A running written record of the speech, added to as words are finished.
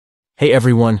Hey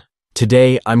everyone,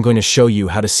 today I'm going to show you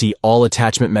how to see all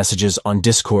attachment messages on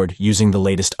Discord using the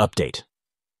latest update.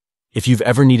 If you've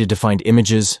ever needed to find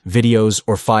images, videos,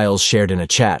 or files shared in a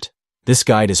chat, this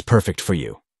guide is perfect for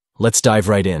you. Let's dive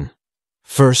right in.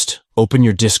 First, open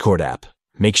your Discord app.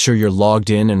 Make sure you're logged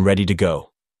in and ready to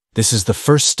go. This is the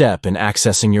first step in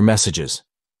accessing your messages.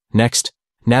 Next,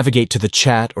 navigate to the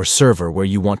chat or server where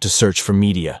you want to search for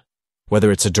media.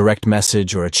 Whether it's a direct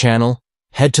message or a channel,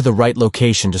 head to the right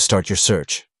location to start your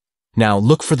search. Now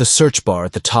look for the search bar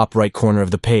at the top right corner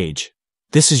of the page.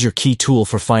 This is your key tool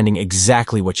for finding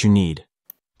exactly what you need.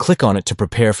 Click on it to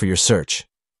prepare for your search.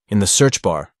 In the search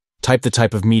bar, type the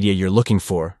type of media you're looking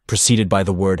for, preceded by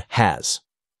the word has.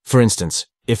 For instance,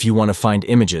 if you want to find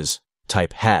images,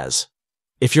 type has.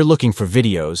 If you're looking for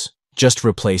videos, just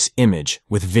replace image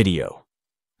with video.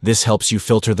 This helps you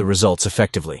filter the results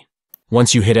effectively.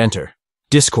 Once you hit enter,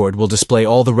 Discord will display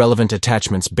all the relevant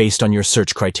attachments based on your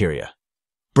search criteria.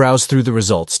 Browse through the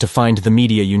results to find the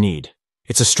media you need.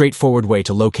 It's a straightforward way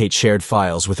to locate shared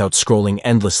files without scrolling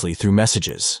endlessly through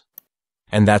messages.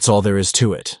 And that's all there is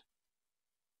to it.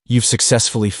 You've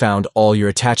successfully found all your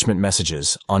attachment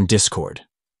messages on Discord.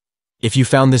 If you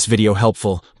found this video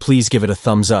helpful, please give it a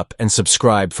thumbs up and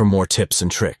subscribe for more tips and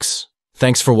tricks.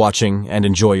 Thanks for watching and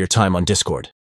enjoy your time on Discord.